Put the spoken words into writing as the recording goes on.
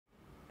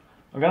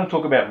I'm going to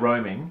talk about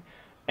roaming,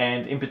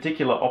 and in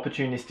particular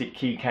opportunistic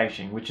key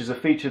caching, which is a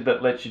feature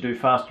that lets you do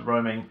faster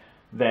roaming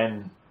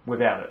than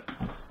without it.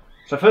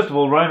 So first of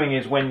all, roaming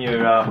is when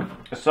you're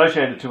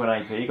associated to an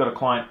AP. You've got a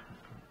client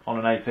on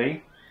an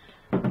AP,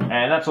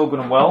 and that's all good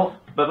and well,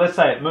 but let's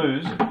say it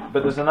moves,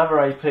 but there's another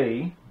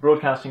AP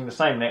broadcasting the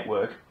same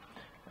network,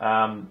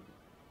 and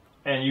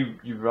you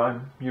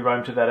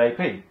roam to that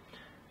AP.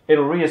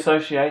 It'll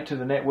reassociate to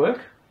the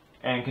network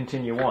and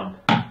continue on.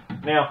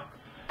 Now,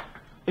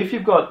 if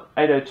you've got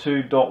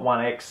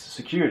 802.1x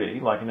security,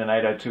 like in an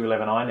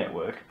 802.11i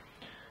network,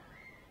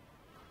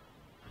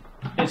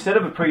 instead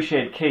of a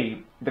pre-shared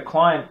key, the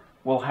client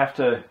will have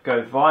to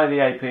go via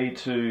the AP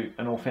to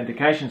an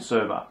authentication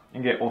server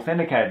and get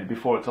authenticated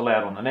before it's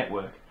allowed on the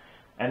network.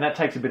 And that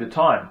takes a bit of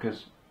time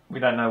because we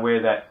don't know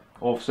where that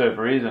auth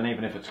server is, and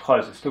even if it's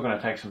close, it's still going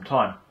to take some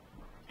time.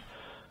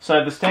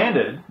 So the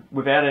standard,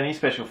 without any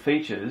special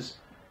features,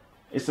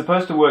 is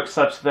supposed to work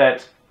such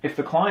that if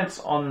the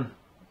client's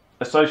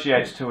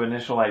associates to an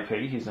initial AP,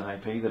 here's an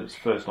AP that it's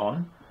first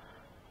on,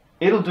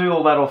 it'll do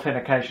all that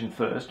authentication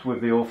first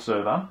with the auth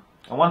server,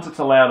 and once it's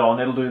allowed on,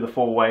 it'll do the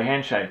four-way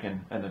handshake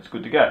and it's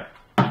good to go.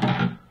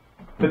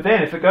 But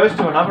then if it goes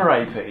to another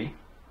AP,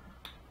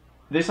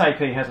 this AP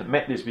hasn't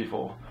met this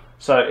before,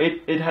 so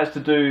it has to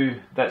do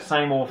that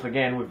same auth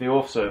again with the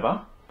auth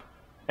server,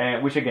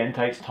 which again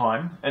takes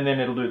time, and then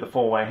it'll do the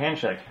four-way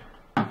handshake.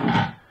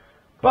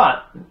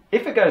 But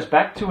if it goes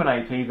back to an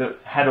AP that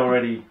had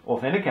already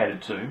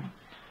authenticated to,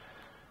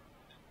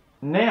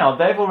 now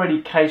they've already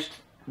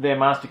cached their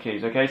master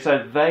keys, okay?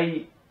 So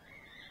they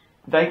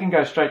can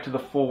go straight to the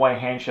four-way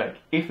handshake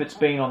if it's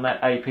been on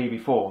that AP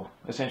before.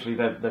 Essentially,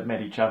 they've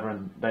met each other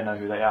and they know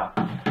who they are.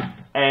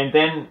 And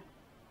then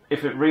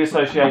if it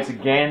reassociates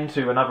again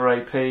to another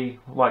AP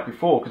like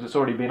before, because it's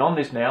already been on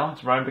this now,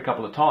 it's roamed a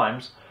couple of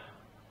times,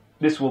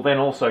 this will then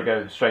also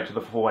go straight to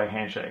the four-way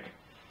handshake.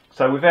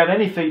 So without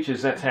any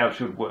features, that's how it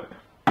should work.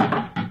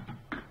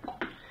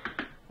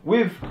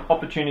 With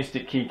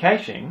opportunistic key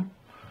caching,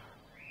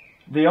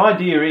 the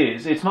idea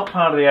is, it's not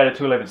part of the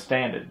 802.11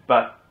 standard,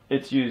 but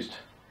it's used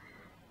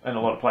in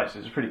a lot of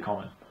places. It's pretty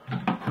common.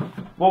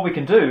 What we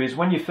can do is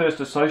when you first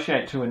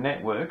associate to a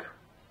network,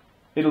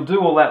 it'll do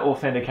all that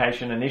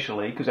authentication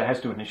initially, because it has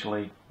to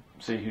initially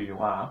see who you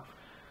are.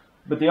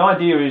 But the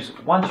idea is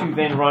once you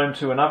then roam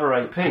to another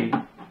AP,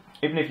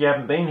 even if you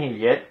haven't been here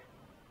yet,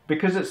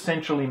 because it's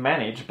centrally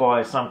managed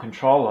by some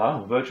controller,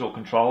 or virtual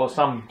controller,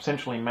 some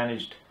centrally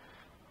managed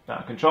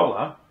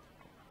controller,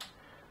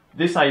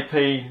 this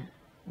AP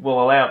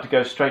will allow it to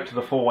go straight to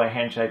the four-way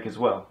handshake as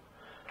well.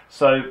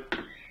 So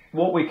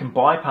what we can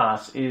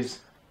bypass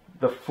is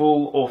the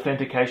full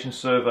authentication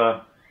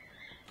server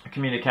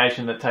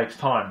communication that takes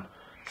time.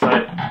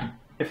 So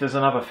if there's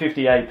another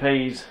 50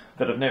 APs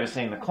that have never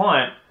seen the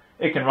client,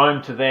 it can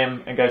roam to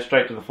them and go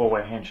straight to the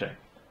four-way handshake.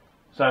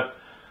 So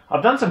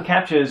I've done some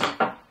captures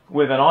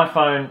with an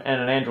iPhone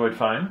and an Android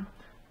phone,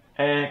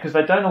 because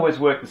they don't always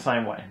work the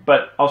same way.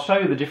 But I'll show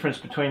you the difference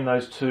between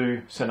those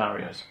two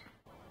scenarios.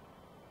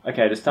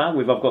 Okay, to start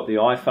with, I've got the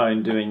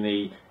iPhone doing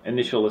the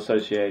initial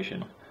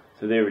association.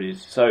 So there it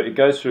is. So it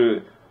goes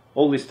through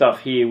all this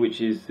stuff here,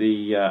 which is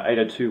the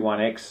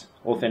 802.1x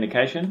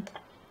authentication.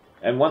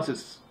 And once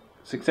it's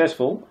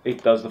successful,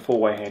 it does the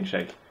four-way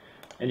handshake.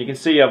 And you can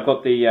see I've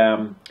got the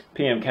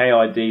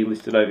PMK ID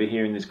listed over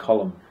here in this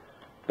column.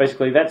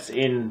 Basically, that's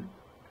in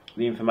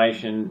the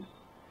information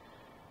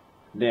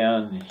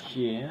down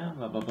here,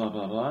 blah, blah, blah,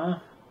 blah, blah.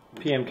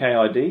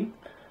 PMK ID.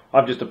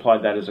 I've just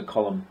applied that as a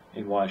column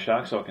in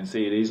Wireshark so I can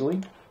see it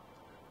easily.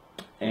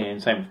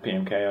 And same with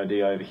PMK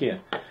ID over here.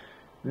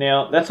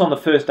 Now, that's on the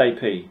first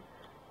AP.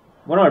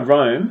 When I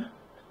roam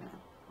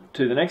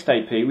to the next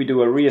AP, we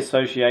do a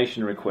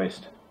reassociation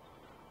request.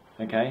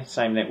 Okay,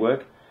 same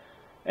network.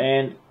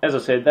 And as I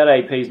said, that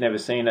AP's never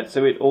seen it,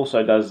 so it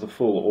also does the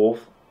full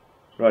auth.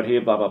 Right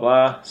here, blah, blah,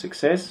 blah,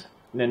 success,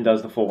 and then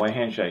does the four-way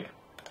handshake.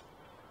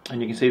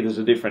 And you can see there's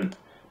a different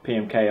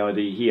PMK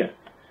ID here.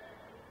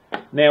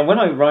 Now, when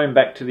I roam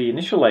back to the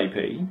initial AP,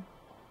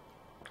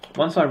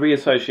 once I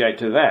reassociate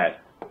to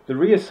that, the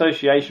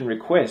reassociation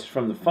request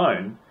from the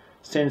phone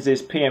sends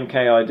this PMK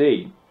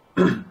ID.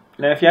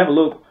 Now, if you have a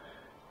look,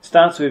 it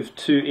starts with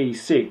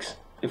 2E6.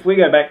 If we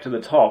go back to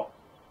the top,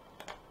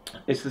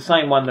 it's the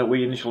same one that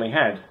we initially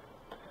had.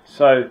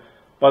 So,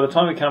 by the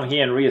time we come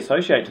here and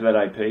reassociate to that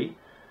AP,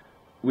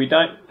 we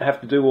don't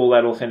have to do all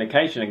that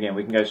authentication again.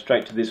 We can go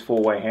straight to this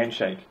four-way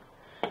handshake.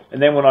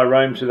 And then when I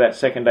roam to that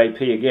second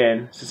AP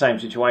again, it's the same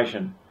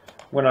situation.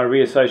 When I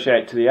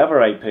reassociate to the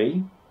other AP,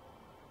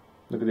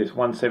 look at this,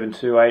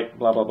 1728,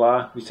 blah, blah,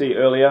 blah. We see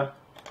earlier,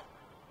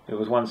 it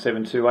was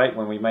 1728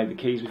 when we made the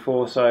keys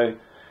before, so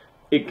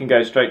it can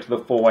go straight to the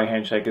four-way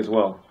handshake as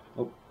well.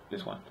 Oh,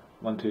 this one,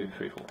 1, 2,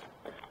 3, 4.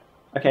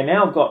 Okay,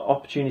 now I've got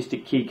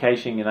opportunistic key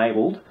caching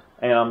enabled,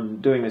 and I'm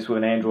doing this with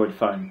an Android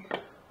phone.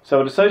 So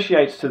it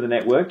associates to the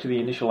network, to the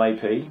initial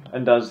AP,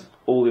 and does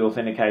all the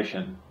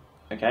authentication.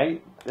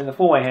 Okay, then the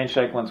four-way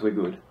handshake once we're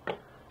good.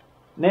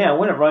 Now,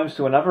 when it roams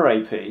to another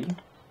AP,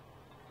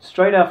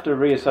 straight after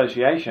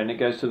reassociation, it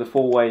goes to the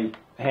four-way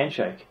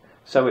handshake.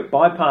 So it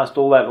bypassed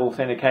all that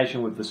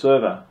authentication with the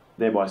server,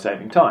 thereby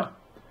saving time.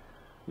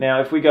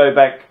 Now if we go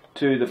back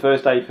to the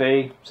first AP,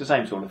 it's the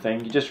same sort of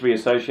thing. You just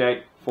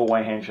reassociate,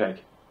 four-way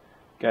handshake.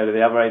 Go to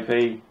the other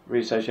AP,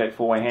 reassociate,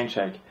 four-way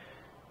handshake.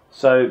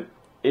 So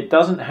it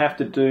doesn't have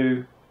to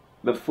do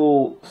the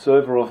full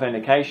server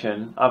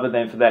authentication other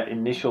than for that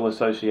initial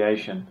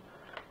association.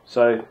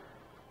 So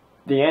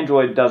the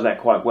Android does that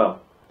quite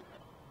well.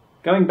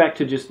 Going back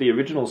to just the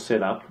original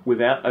setup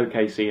without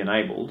OKC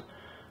enabled,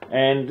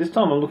 and this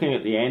time I'm looking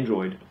at the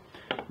Android.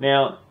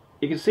 Now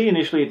you can see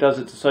initially it does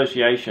its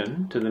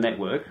association to the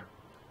network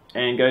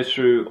and goes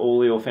through all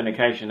the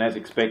authentication as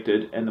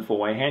expected and the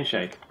four-way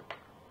handshake.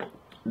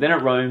 Then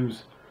it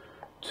roams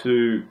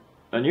to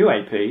a new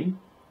AP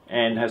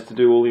and has to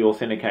do all the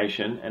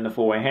authentication and the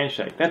four-way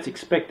handshake. That's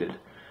expected.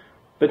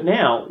 But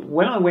now,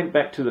 when I went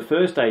back to the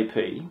first AP,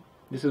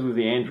 this is with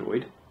the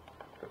Android,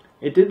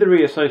 it did the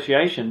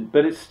reassociation,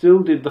 but it still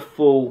did the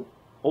full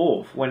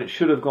auth when it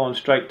should have gone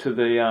straight to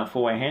the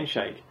four-way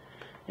handshake.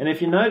 And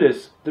if you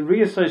notice, the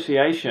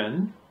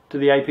reassociation to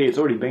the AP it's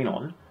already been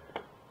on,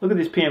 look at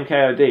this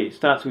PMKID, it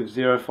starts with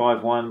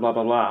 051 blah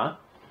blah blah.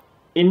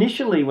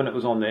 Initially when it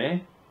was on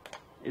there,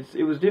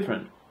 it was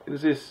different. It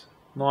was this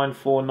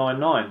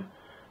 9499.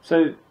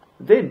 So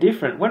they're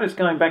different. When it's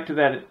going back to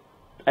that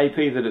AP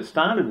that it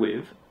started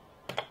with,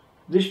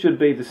 this should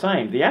be the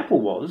same. The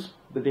Apple was,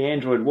 but the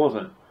Android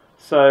wasn't.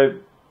 So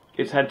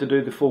it's had to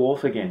do the full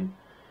auth again.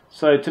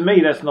 So to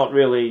me that's not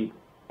really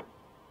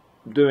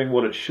doing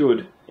what it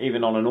should,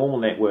 even on a normal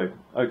network,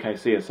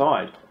 OKC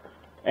aside.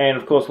 And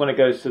of course when it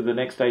goes to the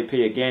next AP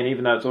again,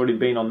 even though it's already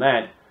been on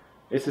that,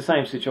 it's the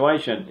same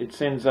situation. It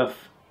sends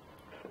off,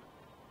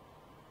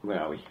 where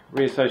are we,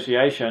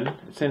 reassociation,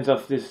 it sends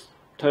off this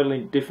totally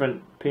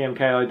different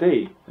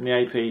PMKID, and the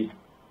AP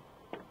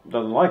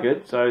doesn't like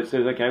it, so it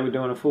says, okay, we're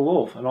doing a full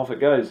auth, and off it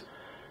goes.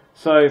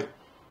 So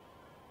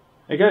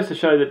it goes to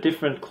show that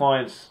different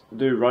clients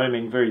do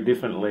roaming very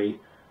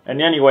differently, and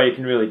the only way you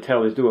can really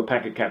tell is do a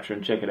packet capture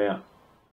and check it out.